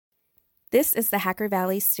This is the Hacker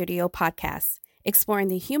Valley Studio podcast, exploring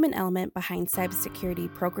the human element behind cybersecurity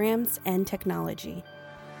programs and technology.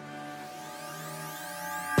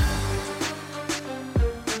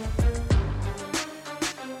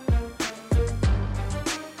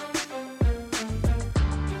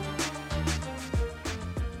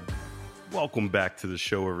 Welcome back to the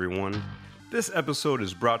show, everyone. This episode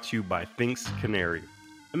is brought to you by Thinkst Canary.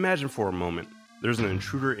 Imagine for a moment, there's an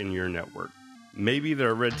intruder in your network. Maybe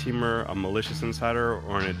they're a red teamer, a malicious insider,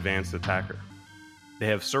 or an advanced attacker. They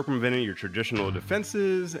have circumvented your traditional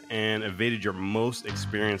defenses and evaded your most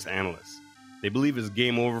experienced analysts. They believe it's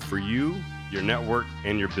game over for you, your network,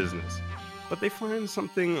 and your business. But they find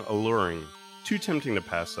something alluring, too tempting to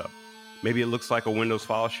pass up. Maybe it looks like a Windows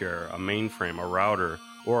file share, a mainframe, a router,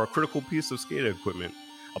 or a critical piece of SCADA equipment.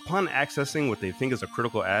 Upon accessing what they think is a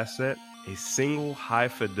critical asset, a single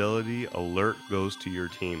high-fidelity alert goes to your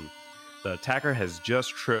team. The attacker has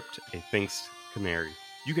just tripped a Thinkst Canary.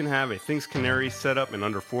 You can have a Thinkst Canary set up in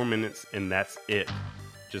under 4 minutes, and that's it.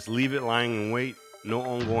 Just leave it lying in wait, no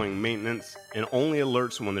ongoing maintenance, and only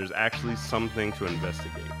alerts when there's actually something to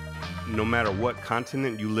investigate. No matter what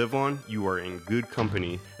continent you live on, you are in good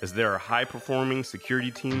company, as there are high-performing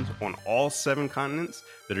security teams on all 7 continents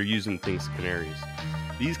that are using Thinkst Canaries.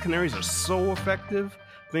 These canaries are so effective.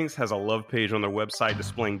 Thinkst has a love page on their website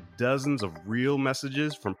displaying dozens of real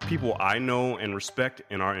messages from people I know and respect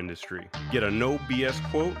in our industry. Get a no BS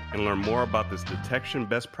quote and learn more about this detection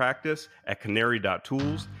best practice at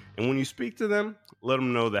canary.tools. And when you speak to them, let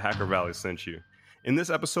them know that Hacker Valley sent you. In this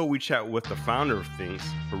episode, we chat with the founder of Thinkst,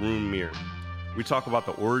 Haroon Meer. We talk about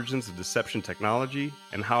the origins of deception technology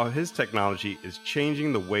and how his technology is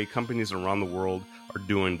changing the way companies around the world are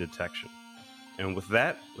doing detection. And with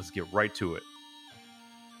that, let's get right to it.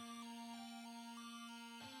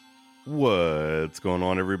 What's going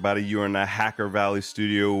on, everybody? You're in the Hacker Valley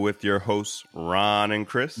studio with your hosts, Ron and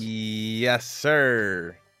Chris. Yes,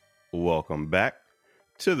 sir. Welcome back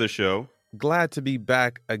to the show. Glad to be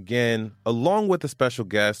back again. Along with a special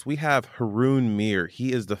guest, we have Haroon Meer.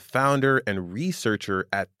 He is the founder and researcher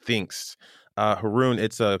at Thinkst. Haroon,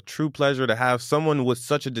 it's a true pleasure to have someone with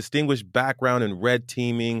such a distinguished background in red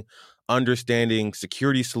teaming, understanding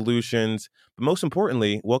security solutions, but most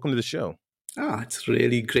importantly, welcome to the show. It's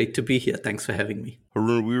really great to be here. Thanks for having me.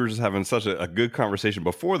 Haroon, we were just having such a good conversation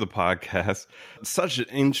before the podcast. Such an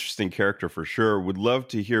interesting character for sure. Would love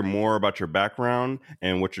to hear more about your background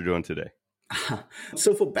and what you're doing today.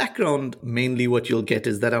 So for background, mainly what you'll get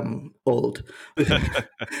is that I'm old.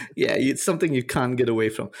 Yeah, it's something you can't get away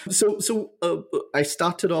from. So I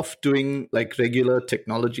started off doing like regular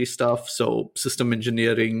technology stuff. So system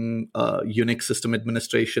engineering, Unix system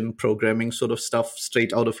administration, programming sort of stuff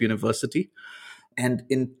straight out of university. And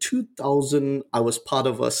in 2000, I was part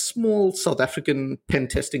of a small South African pen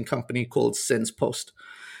testing company called SensePost.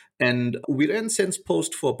 And we ran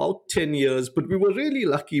SensePost for about 10 years, but we were really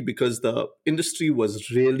lucky because the industry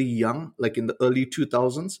was really young, like in the early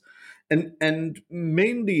 2000s. And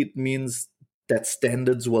mainly it means that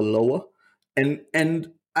standards were lower.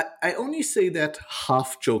 And I only say that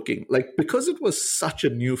half joking, like because it was such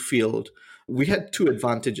a new field, we had 2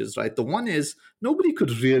 advantages, right? The one is nobody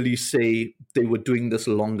could really say they were doing this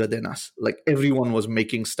longer than us. Like everyone was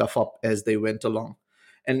making stuff up as they went along.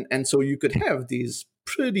 And so you could have these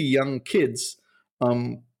pretty young kids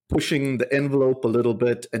pushing the envelope a little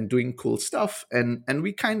bit and doing cool stuff. And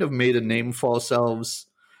we kind of made a name for ourselves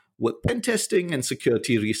with pen testing and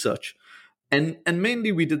security research. And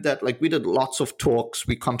mainly we did that, like we did lots of talks,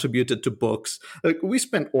 we contributed to books. Like we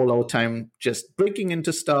spent all our time just breaking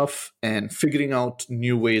into stuff and figuring out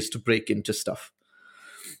new ways to break into stuff.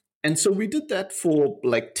 And so we did that for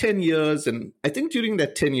like 10 years. And I think during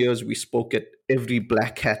that 10 years, we spoke at every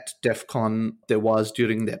Black Hat DEF CON there was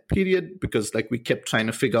during that period, because like we kept trying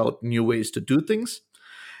to figure out new ways to do things.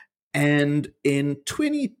 And in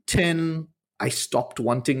 2010, I stopped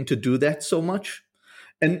wanting to do that so much.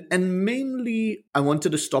 And mainly I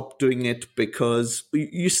wanted to stop doing it because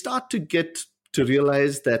you start to get to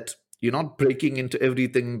realize that you're not breaking into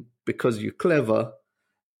everything because you're clever.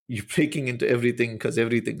 You're breaking into everything because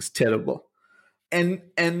everything's terrible. And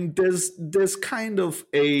there's kind of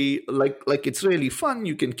a like it's really fun.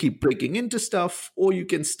 You can keep breaking into stuff, or you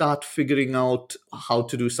can start figuring out how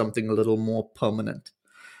to do something a little more permanent.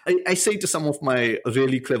 I say to some of my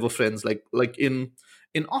really clever friends, like in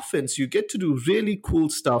offense, you get to do really cool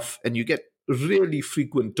stuff and you get really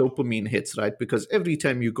frequent dopamine hits, right? Because every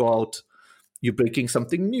time you go out, you're breaking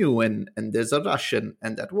something new and there's a rush and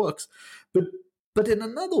that works. But in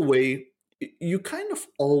another way, you kind of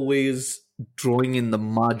always drawing in the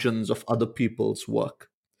margins of other people's work.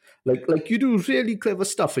 Like you do really clever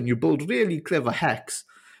stuff and you build really clever hacks,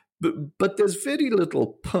 but there's very little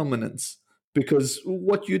permanence, because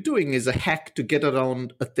what you're doing is a hack to get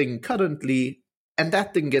around a thing currently, and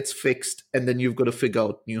that thing gets fixed, and then you've got to figure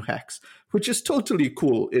out new hacks, which is totally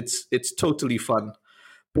cool. It's totally fun.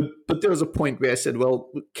 But there was a point where I said,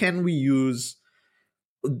 well, can we use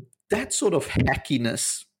that sort of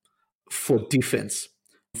hackiness for defense,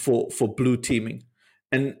 for blue teaming?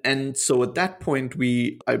 And so at that point,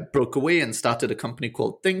 I broke away and started a company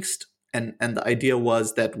called Thinkst. And the idea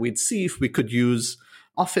was that we'd see if we could use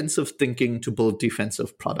offensive thinking to build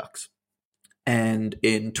defensive products. And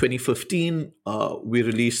in 2015, we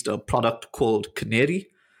released a product called Canary,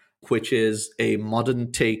 which is a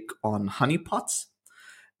modern take on honeypots.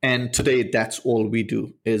 And today, that's all we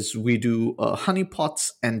do, is we do honeypots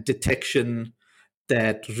and detection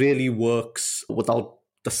that really works without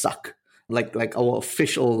the suck. Like our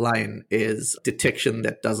official line is detection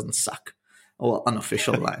that doesn't suck, our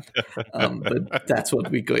unofficial line. But that's what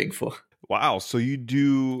we're going for. Wow. So you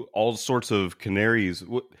do all sorts of canaries.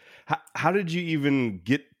 How did you even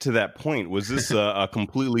get to that point? Was this a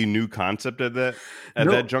completely new concept at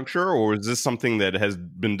that juncture, or is this something that has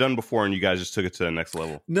been done before and you guys just took it to the next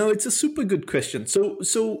level? No, it's a super good question. So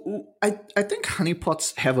I think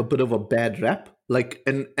honeypots have a bit of a bad rap.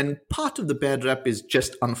 And part of the bad rap is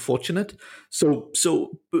just unfortunate. So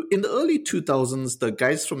in the early 2000s, the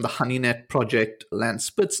guys from the HoneyNet project, Lance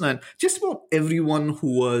Spitzner, and just about everyone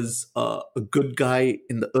who was a good guy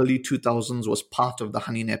in the early 2000s was part of the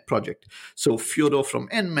HoneyNet project. So Fyodor from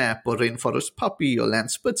Nmap, or Rainforest Puppy, or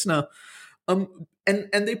Lance Spitzner, and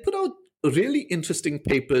they put out really interesting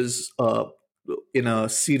papers in a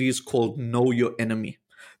series called Know Your Enemy.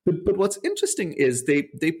 But what's interesting is they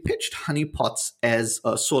pitched honeypots as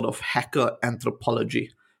a sort of hacker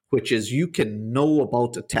anthropology, which is you can know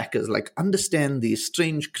about attackers, like understand these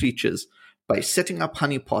strange creatures by setting up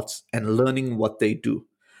honeypots and learning what they do.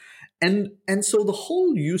 And so the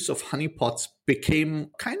whole use of honeypots became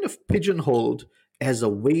kind of pigeonholed as a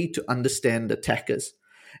way to understand attackers.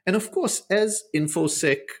 And of course, as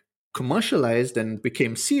InfoSec commercialized and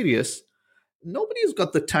became serious, nobody's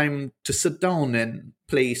got the time to sit down and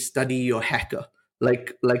play study or hacker.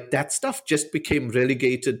 Like that stuff just became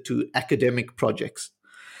relegated to academic projects.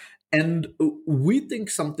 And we think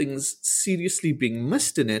something's seriously being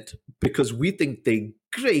missed in it, because we think they're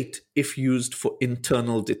great if used for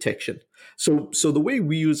internal detection. So the way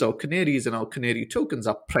we use our canaries and our canary tokens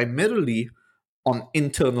are primarily on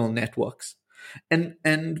internal networks.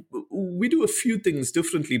 And we do a few things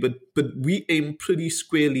differently, but we aim pretty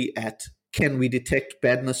squarely at, can we detect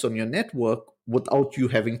badness on your network without you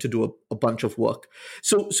having to do a bunch of work?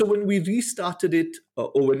 So when we restarted it,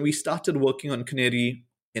 or when we started working on Canary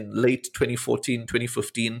in late 2014,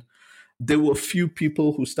 2015, there were a few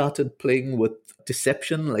people who started playing with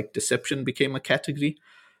deception, like deception became a category.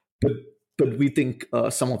 But we think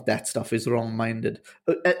some of that stuff is wrong-minded.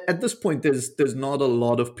 At this point, there's not a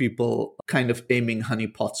lot of people kind of aiming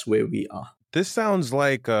honeypots where we are. This sounds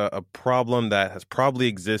like a problem that has probably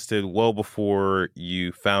existed well before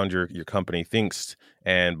you found your company Thinkst,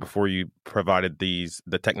 and before you provided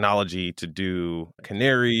the technology to do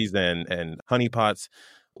canaries and honeypots.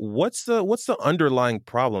 What's the underlying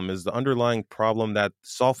problem? Is the underlying problem that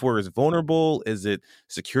software is vulnerable? Is it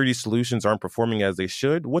security solutions aren't performing as they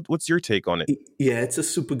should? What's your take on it? Yeah, it's a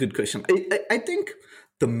super good question. I think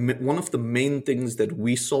one of the main things that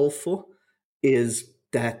we solve for is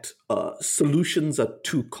that solutions are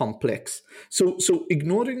too complex. So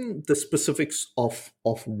ignoring the specifics of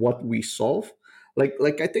what we solve,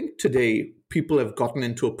 like I think today people have gotten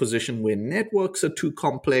into a position where networks are too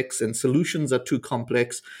complex and solutions are too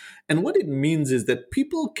complex. And what it means is that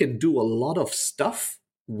people can do a lot of stuff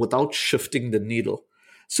without shifting the needle.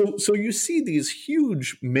 So you see these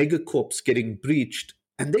huge megacorps getting breached,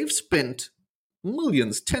 and they've spent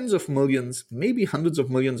millions, tens of millions, maybe hundreds of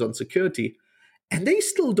millions on security, and they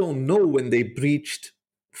still don't know when they breached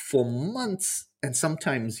for months and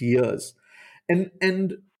sometimes years.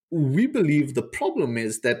 And we believe the problem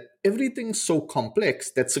is that everything's so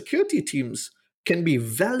complex that security teams can be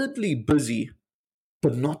validly busy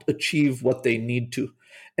but not achieve what they need to.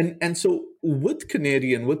 And so with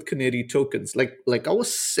Canary and with Canary tokens, like our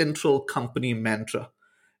central company mantra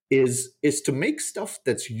is to make stuff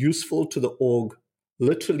that's useful to the org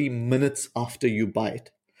literally minutes after you buy it.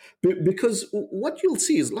 Because what you'll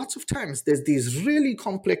see is lots of times there's these really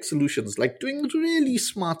complex solutions, like doing really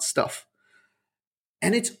smart stuff.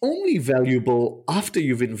 And it's only valuable after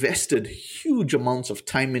you've invested huge amounts of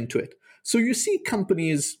time into it. So you see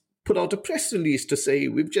companies put out a press release to say,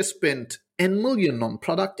 we've just spent N million on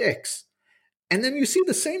product X. And then you see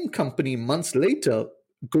the same company months later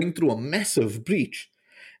going through a massive breach.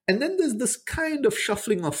 And then there's this kind of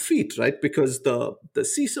shuffling of feet, right? Because the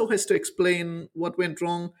CISO has to explain what went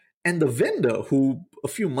wrong, and the vendor, who a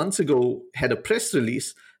few months ago had a press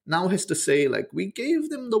release, now has to say, like, we gave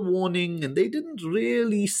them the warning and they didn't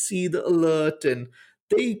really see the alert and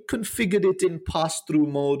they configured it in pass-through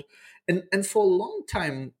mode. And for a long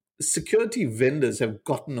time, security vendors have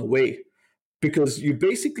gotten away because you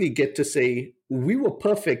basically get to say, we were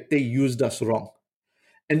perfect, they used us wrong.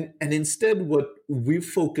 And instead, what we've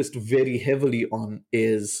focused very heavily on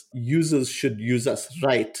is users should use us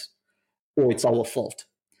right, or it's our fault.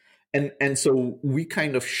 And so we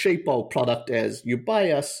kind of shape our product as you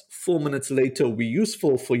buy us, 4 minutes later, we're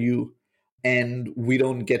useful for you, and we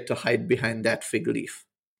don't get to hide behind that fig leaf.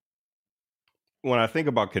 When I think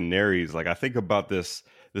about canaries, like I think about this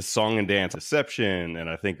song and dance deception, and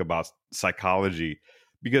I think about psychology,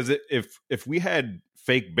 because if we had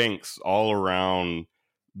fake banks all around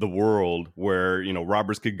the world where, you know,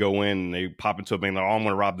 robbers could go in and they pop into a bank, like, oh, I'm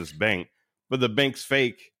going to rob this bank, but the bank's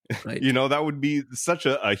fake, right? You know, that would be such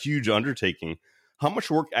a huge undertaking. How much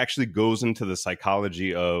work actually goes into the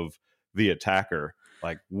psychology of the attacker?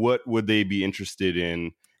 Like, what would they be interested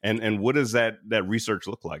in? And what does that research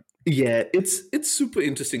look like? Yeah, it's super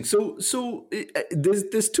interesting. So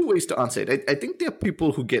there's two ways to answer it. I think there are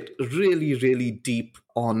people who get really, really deep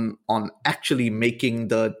on actually making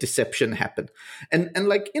the deception happen. And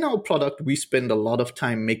like in our product, we spend a lot of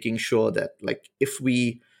time making sure that, like, if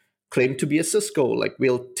we claim to be a Cisco, like,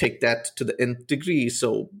 we'll take that to the nth degree.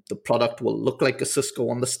 So the product will look like a Cisco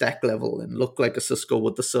on the stack level and look like a Cisco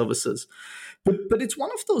with the services. But it's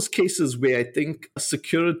one of those cases where I think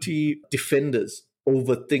security defenders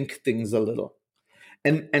overthink things a little.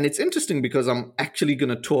 And it's interesting because I'm actually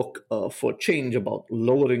going to talk for change about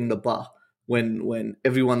lowering the bar when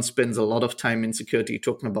everyone spends a lot of time in security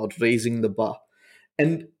talking about raising the bar.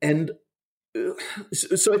 And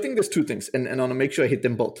so I think there's two things, and I want to make sure I hit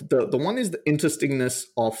them both. The one is the interestingness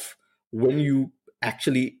of when you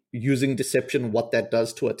actually using deception, what that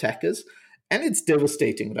does to attackers. And it's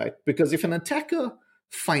devastating, right? Because if an attacker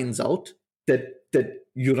finds out that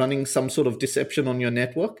you're running some sort of deception on your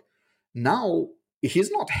network, now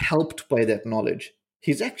he's not helped by that knowledge.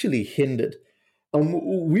 He's actually hindered.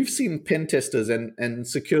 We've seen pen testers and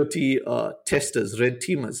security testers, red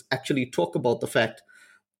teamers, actually talk about the fact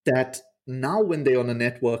that now when they're on a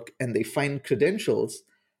network and they find credentials,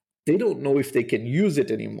 they don't know if they can use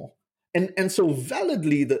it anymore. And so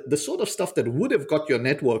validly, the sort of stuff that would have got your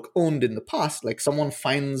network owned in the past, like someone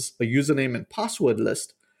finds a username and password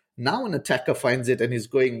list, now an attacker finds it and is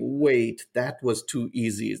going, wait, that was too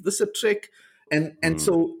easy. Is this a trick? And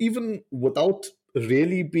so even without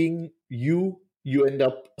really being you end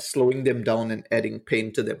up slowing them down and adding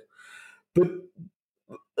pain to them. But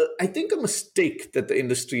I think a mistake that the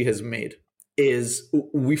industry has made is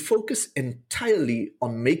we focus entirely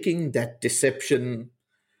on making that deception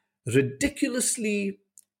ridiculously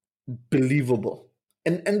believable.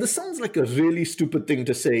 And this sounds like a really stupid thing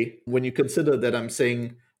to say when you consider that I'm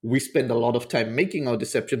saying we spend a lot of time making our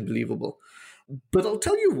deception believable. But I'll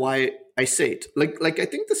tell you why I say it. Like I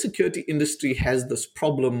think the security industry has this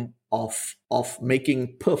problem of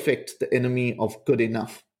making perfect the enemy of good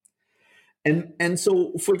enough. And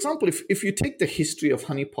so, for example, if you take the history of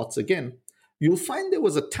honeypots again, you'll find there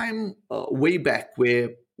was a time way back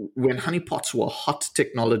when honeypots were hot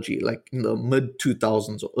technology, like in the mid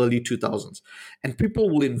 2000s or early 2000s, and people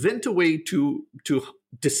will invent a way to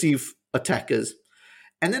deceive attackers.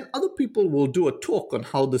 And then other people will do a talk on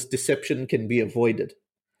how this deception can be avoided.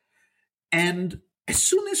 And as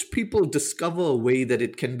soon as people discover a way that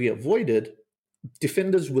it can be avoided,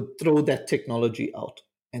 defenders would throw that technology out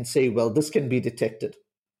and say, well, this can be detected.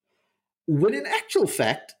 When in actual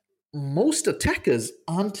fact, most attackers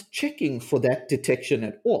aren't checking for that detection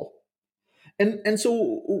at all. And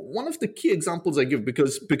so one of the key examples I give,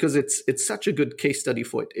 because it's such a good case study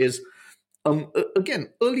for it, is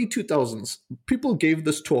again, early 2000s, people gave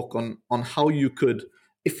this talk on how you could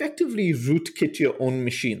effectively rootkit your own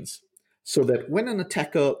machines so that when an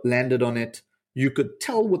attacker landed on it, you could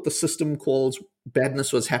tell what the system calls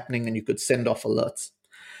badness was happening and you could send off alerts.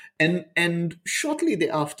 And shortly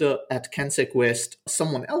thereafter at CanSec West,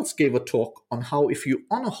 someone else gave a talk on how if you're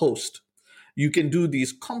on a host, you can do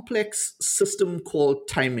these complex system call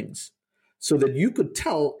timings so that you could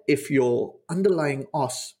tell if your underlying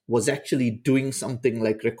OS was actually doing something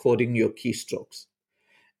like recording your keystrokes.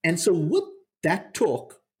 And so with that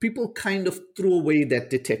talk, people kind of threw away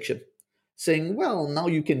that detection, saying, well, now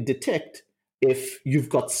you can detect if you've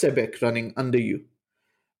got SEBEC running under you.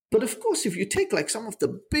 But of course, if you take like some of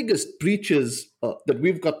the biggest breaches that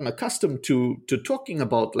we've gotten accustomed to talking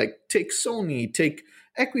about, like take Sony, take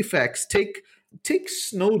Equifax, take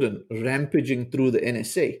Snowden rampaging through the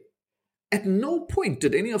NSA. At no point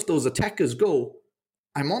did any of those attackers go,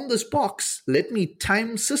 I'm on this box, let me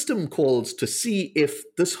time system calls to see if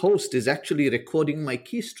this host is actually recording my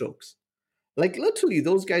keystrokes. Like literally,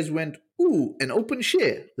 those guys went, ooh, an open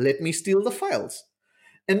share, let me steal the files.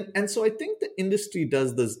 And so I think the industry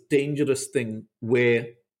does this dangerous thing where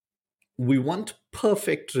we want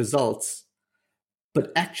perfect results,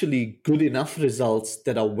 but actually good enough results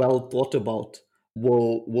that are well thought about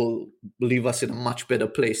will leave us in a much better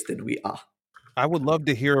place than we are. I would love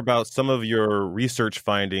to hear about some of your research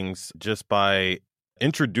findings just by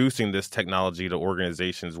introducing this technology to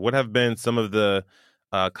organizations. What have been some of the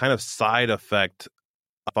kind of side effect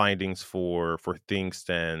findings for Thinkst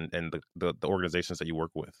and the organizations that you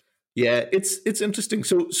work with? Yeah, it's interesting.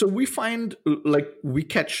 So we find like we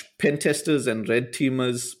catch pen testers and red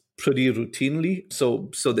teamers pretty routinely. So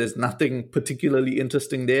there's nothing particularly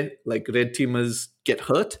interesting there. Like red teamers get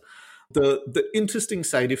hurt. The interesting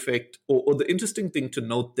side effect or the interesting thing to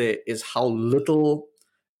note there is how little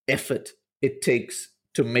effort it takes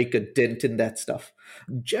to make a dent in that stuff.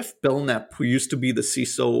 Jeff Belknap, who used to be the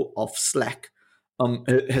CISO of Slack,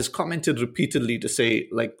 has commented repeatedly to say,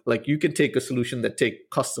 like you can take a solution that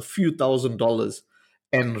costs a few $1,000s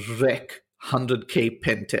and wreck 100K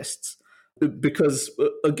pen tests. Because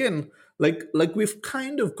again, like we've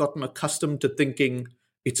kind of gotten accustomed to thinking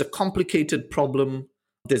it's a complicated problem,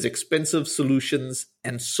 there's expensive solutions,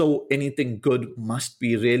 and so anything good must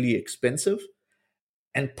be really expensive.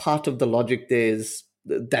 And part of the logic there is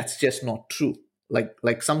that's just not true.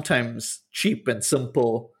 Like sometimes cheap and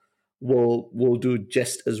simple will do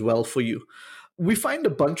just as well for you. We find a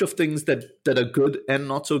bunch of things that are good and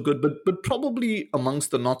not so good, but probably amongst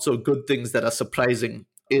the not so good things that are surprising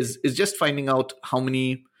is just finding out how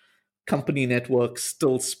many company networks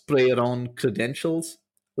still spray around credentials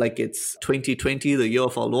like it's 2020, the year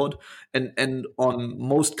of our Lord. And on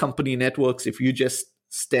most company networks, if you just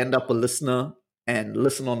stand up a listener and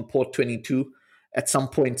listen on port 22, at some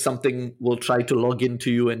point something will try to log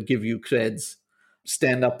into you and give you creds.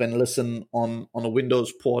 Stand up and listen on a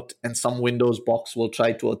Windows port, and some Windows box will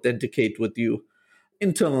try to authenticate with you.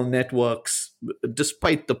 Internal networks,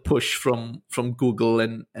 despite the push from Google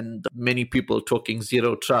and many people talking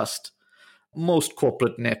zero trust, most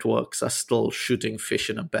corporate networks are still shooting fish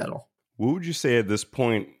in a barrel. What would you say at this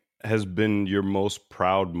point has been your most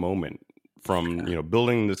proud moment from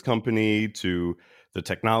building this company to the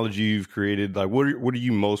technology you've created? Like, what are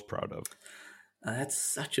you most proud of? That's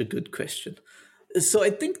such a good question. So I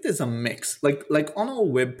think there's a mix. Like on our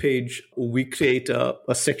webpage, we create a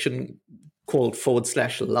section called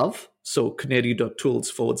 /love. So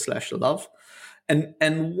canary.tools/love.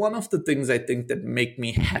 And one of the things I think that make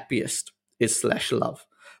me happiest is /love,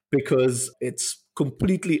 because it's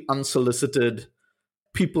completely unsolicited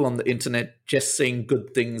people on the internet just saying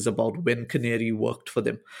good things about when Canary worked for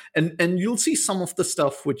them. And you'll see some of the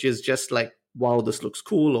stuff which is just like, wow, this looks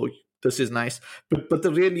cool, or this is nice. But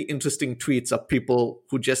the really interesting tweets are people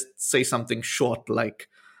who just say something short like,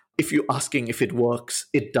 if you're asking if it works,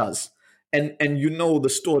 it does. And the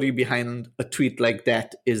story behind a tweet like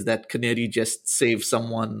that is that Canary just saved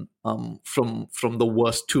someone from the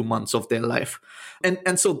worst 2 months of their life.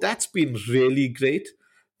 And so that's been really great.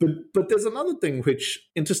 But there's another thing which,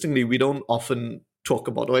 interestingly, we don't often talk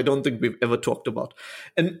about, or I don't think we've ever talked about.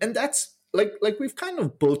 And that's like we've kind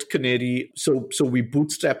of built Canary. So we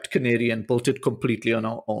bootstrapped Canary and built it completely on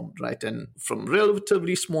our own, right? And from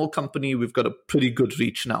relatively small company, we've got a pretty good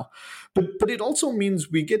reach now. But it also means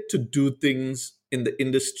we get to do things in the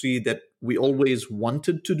industry that we always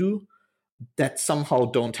wanted to do that somehow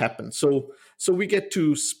don't happen. So we get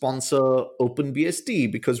to sponsor OpenBSD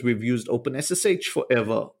because we've used OpenSSH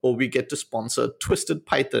forever, or we get to sponsor Twisted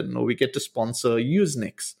Python, or we get to sponsor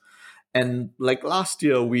Usenix. And like last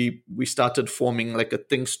year, we started forming like a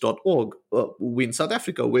Thinkst.org, we in South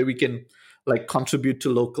Africa, where we can like contribute to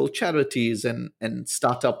local charities and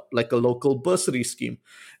start up like a local bursary scheme.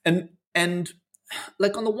 And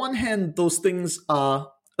like on the one hand, those things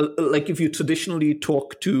are like if you traditionally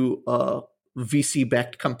talk to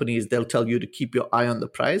VC-backed companies, they'll tell you to keep your eye on the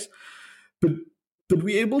prize. But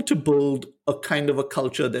we're able to build a kind of a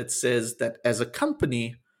culture that says that as a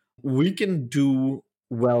company, we can do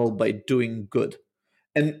well by doing good.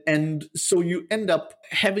 And so you end up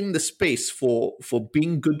having the space for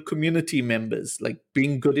being good community members, like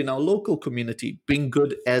being good in our local community, being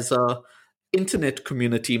good as a internet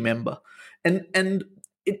community member. And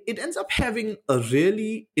it ends up having a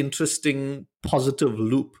really interesting positive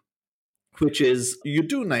loop which is you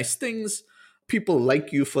do nice things, people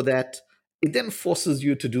like you for that. It then forces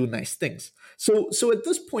you to do nice things. So at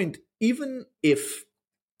this point, even if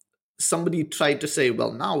somebody tried to say,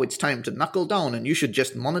 well, now it's time to knuckle down and you should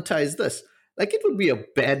just monetize this, like it would be a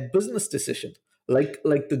bad business decision. Like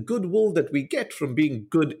the goodwill that we get from being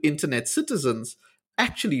good internet citizens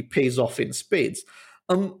actually pays off in spades.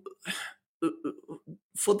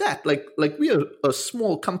 For that, like we are a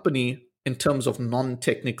small company in terms of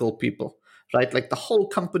non-technical people, right? Like the whole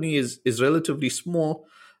company is relatively small.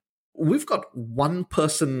 We've got one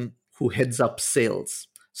person who heads up sales.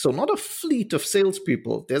 So not a fleet of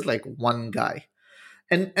salespeople. There's like one guy.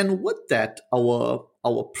 And with that,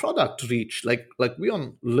 our product reach, like we're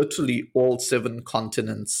on literally all 7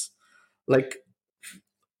 continents. Like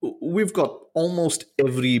we've got almost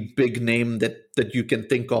every big name that you can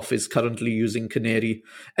think of is currently using Canary.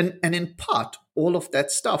 And in part, all of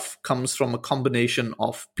that stuff comes from a combination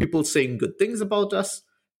of people saying good things about us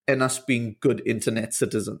and us being good internet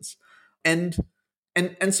citizens. And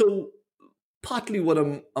so partly what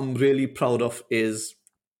I'm really proud of is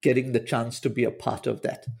getting the chance to be a part of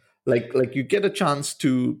that. Like you get a chance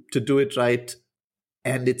to do it right,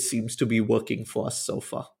 and it seems to be working for us so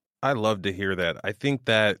far. I love to hear that. I think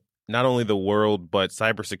that not only the world, but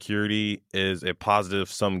cybersecurity is a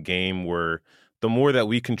positive-sum game where the more that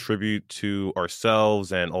we contribute to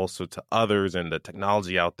ourselves and also to others and the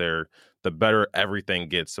technology out there, the better everything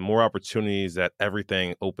gets, the more opportunities that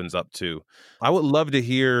everything opens up to. I would love to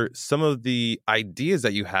hear some of the ideas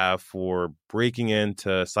that you have for breaking into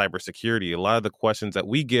cybersecurity. A lot of the questions that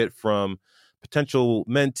we get from potential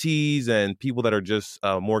mentees and people that are just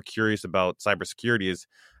more curious about cybersecurity is,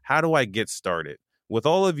 how do I get started? With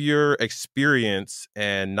all of your experience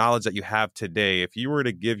and knowledge that you have today, if you were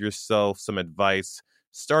to give yourself some advice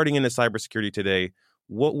starting into cybersecurity today,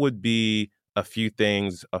 what would be a few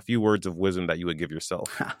things, a few words of wisdom that you would give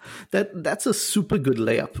yourself? That's a super good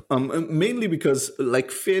layup. Mainly because like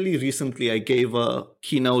fairly recently I gave a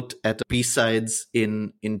keynote at B-Sides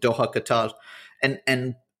in Doha, Qatar,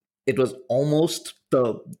 and it was almost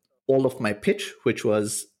all of my pitch, which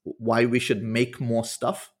was why we should make more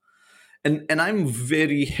stuff. And I'm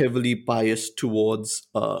very heavily biased towards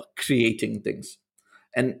creating things.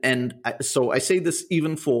 So I say this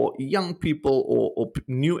even for young people or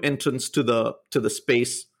new entrants to the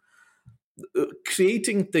space.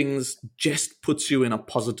 Creating things just puts you in a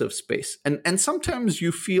positive space. And sometimes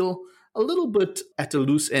you feel a little bit at a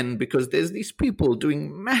loose end because there's these people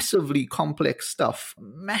doing massively complex stuff,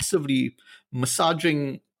 massively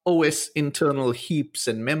massaging OS internal heaps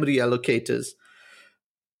and memory allocators.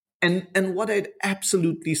 And what I'd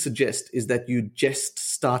absolutely suggest is that you just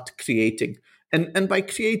start creating. And by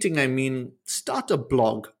creating, I mean start a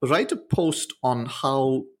blog, write a post on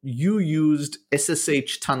how you used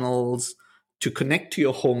SSH tunnels to connect to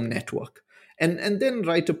your home network. And then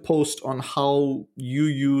write a post on how you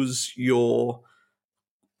use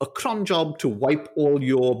a cron job to wipe all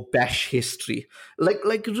your bash history.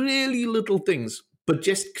 Like really little things, but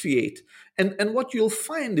just create. And what you'll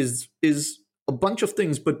find is a bunch of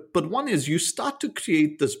things, but one is you start to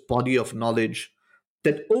create this body of knowledge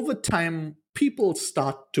that over time people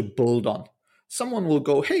start to build on. Someone will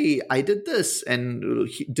go, hey, I did this, and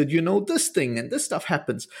did you know this thing? And this stuff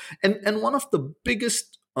happens. And one of the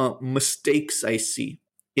biggest mistakes I see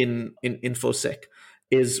in InfoSec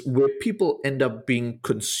is where people end up being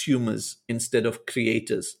consumers instead of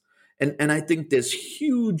creators. And I think there's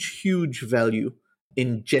huge value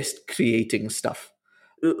in just creating stuff.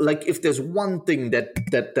 Like if there's one thing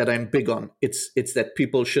that I'm big on, it's that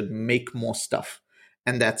people should make more stuff.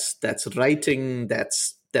 And that's writing,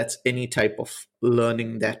 that's any type of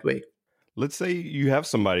learning that way. Let's say you have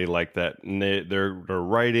somebody like that and they're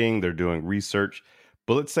writing, they're doing research,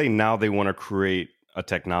 but let's say now they want to create a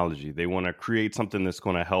technology. They want to create something that's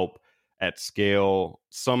going to help at scale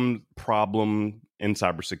some problem in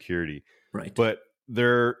cybersecurity. Right. But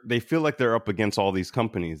they feel like they're up against all these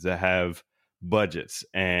companies that have budgets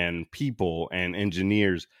and people and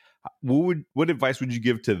engineers. What advice would you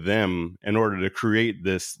give to them in order to create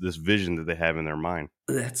this vision that they have in their mind?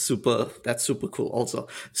 That's super cool also.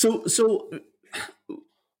 So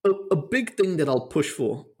a big thing that I'll push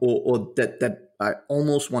for or that I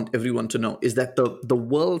almost want everyone to know is that the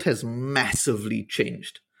world has massively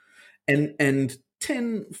changed. And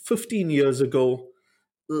 10, 15 years ago,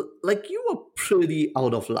 like you were pretty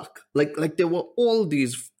out of luck. Like there were all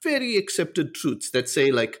these very accepted truths that say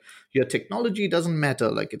like your technology doesn't matter.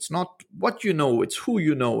 Like it's not what you know, it's who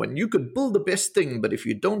you know. And you could build the best thing, but if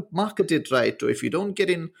you don't market it right, or if you don't get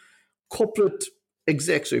in corporate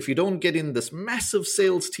execs, or if you don't get in this massive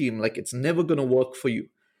sales team, like it's never going to work for you.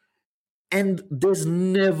 And there's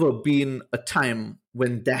never been a time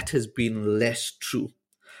when that has been less true.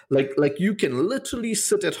 Like you can literally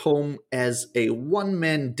sit at home as a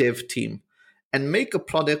one-man dev team and make a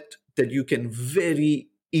product that you can very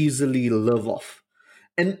easily live off.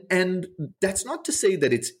 And that's not to say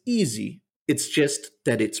that it's easy. It's just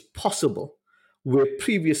that it's possible, where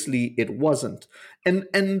previously it wasn't.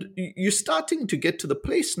 And you're starting to get to the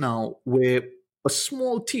place now where a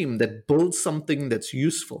small team that builds something that's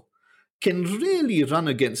useful can really run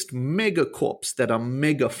against mega corps that are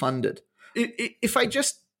mega funded. If I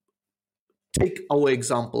just take our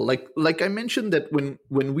example, like I mentioned that when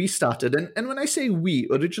we started, and when I say we,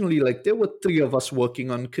 originally, like there were 3 of us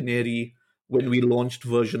working on Canary when we launched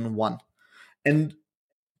version 1. And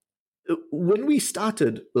when we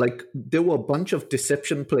started, like there were a bunch of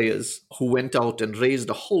deception players who went out and raised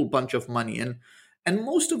a whole bunch of money, and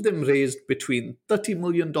most of them raised between $30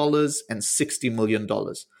 million and $60 million.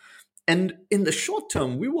 And in the short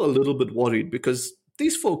term, we were a little bit worried because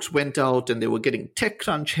these folks went out and they were getting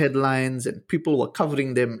TechCrunch headlines and people were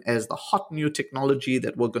covering them as the hot new technology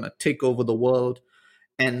that were going to take over the world.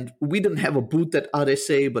 And we didn't have a booth at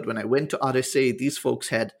RSA, but when I went to RSA, these folks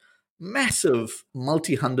had massive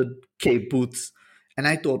multi-100K booths. And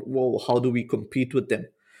I thought, whoa, how do we compete with them?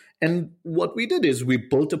 And what we did is we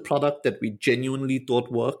built a product that we genuinely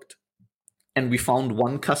thought worked. And we found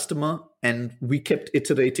one customer and we kept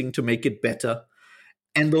iterating to make it better.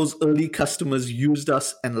 And those early customers used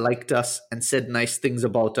us and liked us and said nice things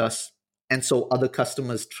about us. And so other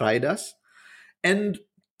customers tried us. And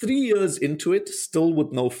 3 years into it, still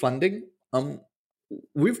with no funding,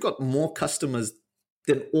 we've got more customers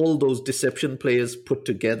than all those deception players put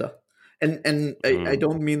together. And I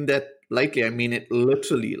don't mean that lightly. I mean it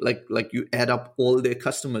literally. Like you add up all their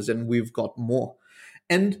customers and we've got more.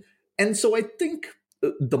 And so I think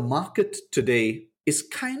the market today is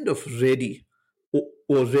kind of ready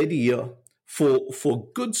or readier for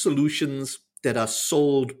good solutions that are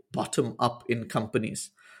sold bottom up in companies.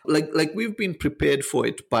 Like we've been prepared for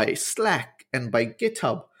it by Slack and by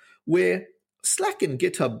GitHub, where Slack and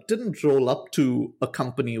GitHub didn't roll up to a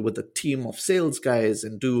company with a team of sales guys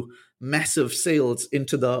and do massive sales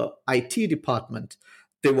into the IT department.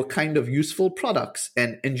 They were kind of useful products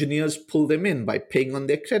and engineers pull them in by paying on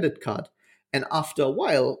their credit card. And after a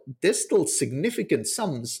while, there's still significant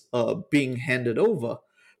sums being handed over.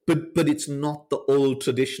 But it's not the old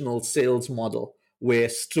traditional sales model where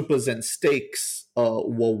strippers and steaks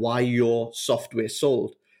were why your software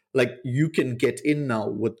sold. Like you can get in now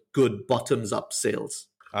with good bottoms up sales.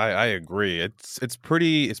 I agree. It's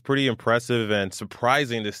pretty impressive and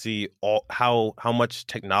surprising to see how much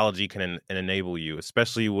technology can enable you,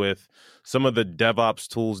 especially with some of the DevOps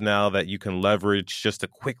tools now that you can leverage just to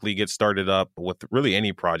quickly get started up with really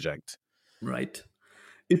any project. Right.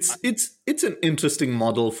 It's an interesting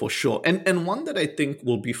model for sure, and one that I think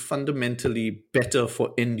will be fundamentally better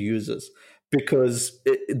for end users because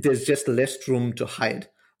there's just less room to hide.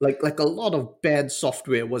 Like a lot of bad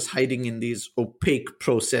software was hiding in these opaque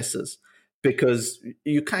processes because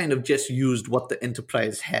you kind of just used what the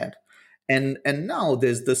enterprise had. And now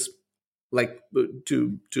there's this, like,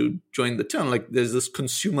 to join the term, like there's this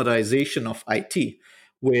consumerization of IT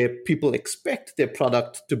where people expect their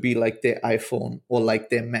product to be like their iPhone or like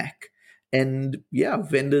their Mac. And yeah,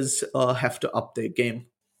 vendors have to up their game.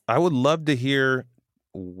 I would love to hear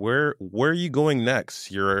where are you going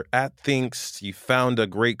next? You're at Thinx, you found a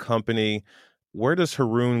great company. Where does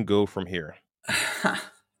Haroon go from here?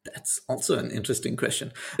 That's also an interesting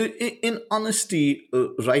question. In honesty,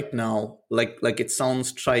 right now, like it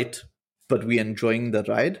sounds trite, but we're enjoying the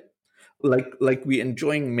ride. Like we're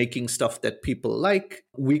enjoying making stuff that people like.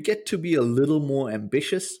 We get to be a little more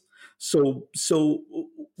ambitious. So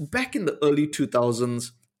back in the early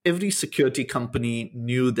 2000s, every security company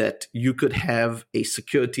knew that you could have a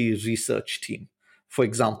security research team, for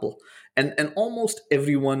example. And almost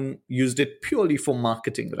everyone used it purely for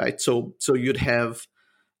marketing, right? So you'd have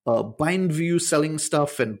BindView selling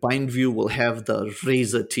stuff, and BindView will have the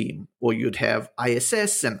Razor team, or you'd have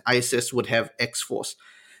ISS, and ISS would have X-Force.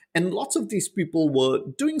 And lots of these people were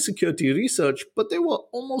doing security research, but they were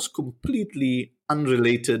almost completely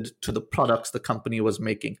unrelated to the products the company was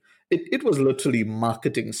making. It was literally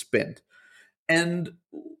marketing spend. And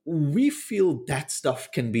we feel that stuff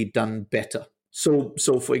can be done better. So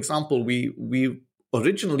for example, we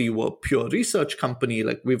originally were a pure research company.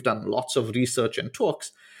 Like we've done lots of research and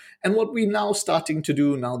talks. And what we're now starting to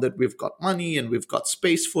do, now that we've got money and we've got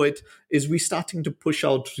space for it, is we're starting to push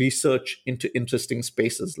out research into interesting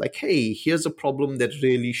spaces. Like, hey, here's a problem that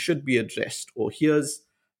really should be addressed, or here's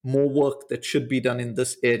more work that should be done in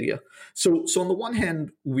this area. So on the one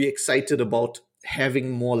hand, we're excited about having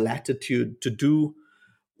more latitude to do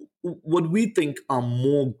what we think are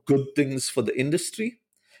more good things for the industry.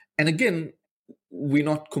 And again, we're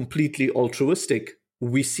not completely altruistic.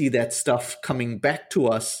 We see that stuff coming back to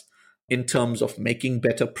us in terms of making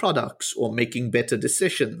better products or making better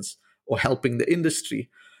decisions or helping the industry.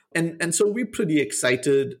 And so we're pretty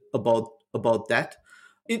excited about that.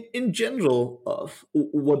 In general,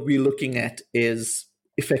 what we're looking at is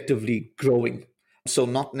effectively growing. So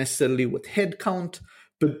not necessarily with headcount,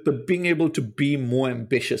 but being able to be more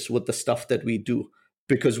ambitious with the stuff that we do,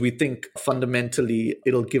 because we think fundamentally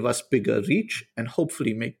it'll give us bigger reach and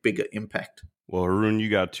hopefully make bigger impact. Well, Haroon, you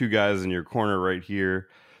got two guys in your corner right here.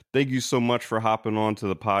 Thank you so much for hopping on to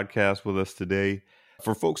the podcast with us today.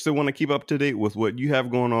 For folks that want to keep up to date with what you have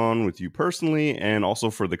going on with you personally and also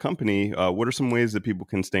for the company, what are some ways that people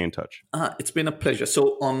can stay in touch? It's been a pleasure.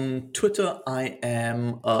 So on Twitter, I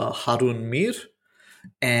am Haroon Mir.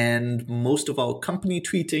 And most of our company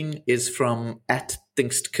tweeting is from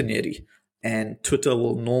 @ThinksCanary. And Twitter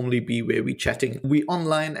will normally be where we're chatting. We're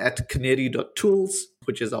online at canary.tools,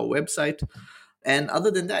 which is our website. And other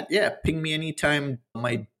than that, ping me anytime.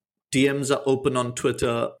 My DMs are open on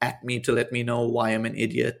Twitter at me to let me know why I'm an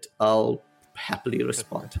idiot. I'll happily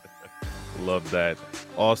respond. Love that.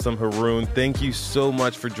 Awesome, Haroon. Thank you so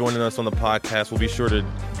much for joining us on the podcast. We'll be sure to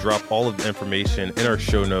drop all of the information in our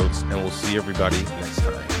show notes, and we'll see everybody next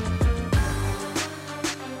time.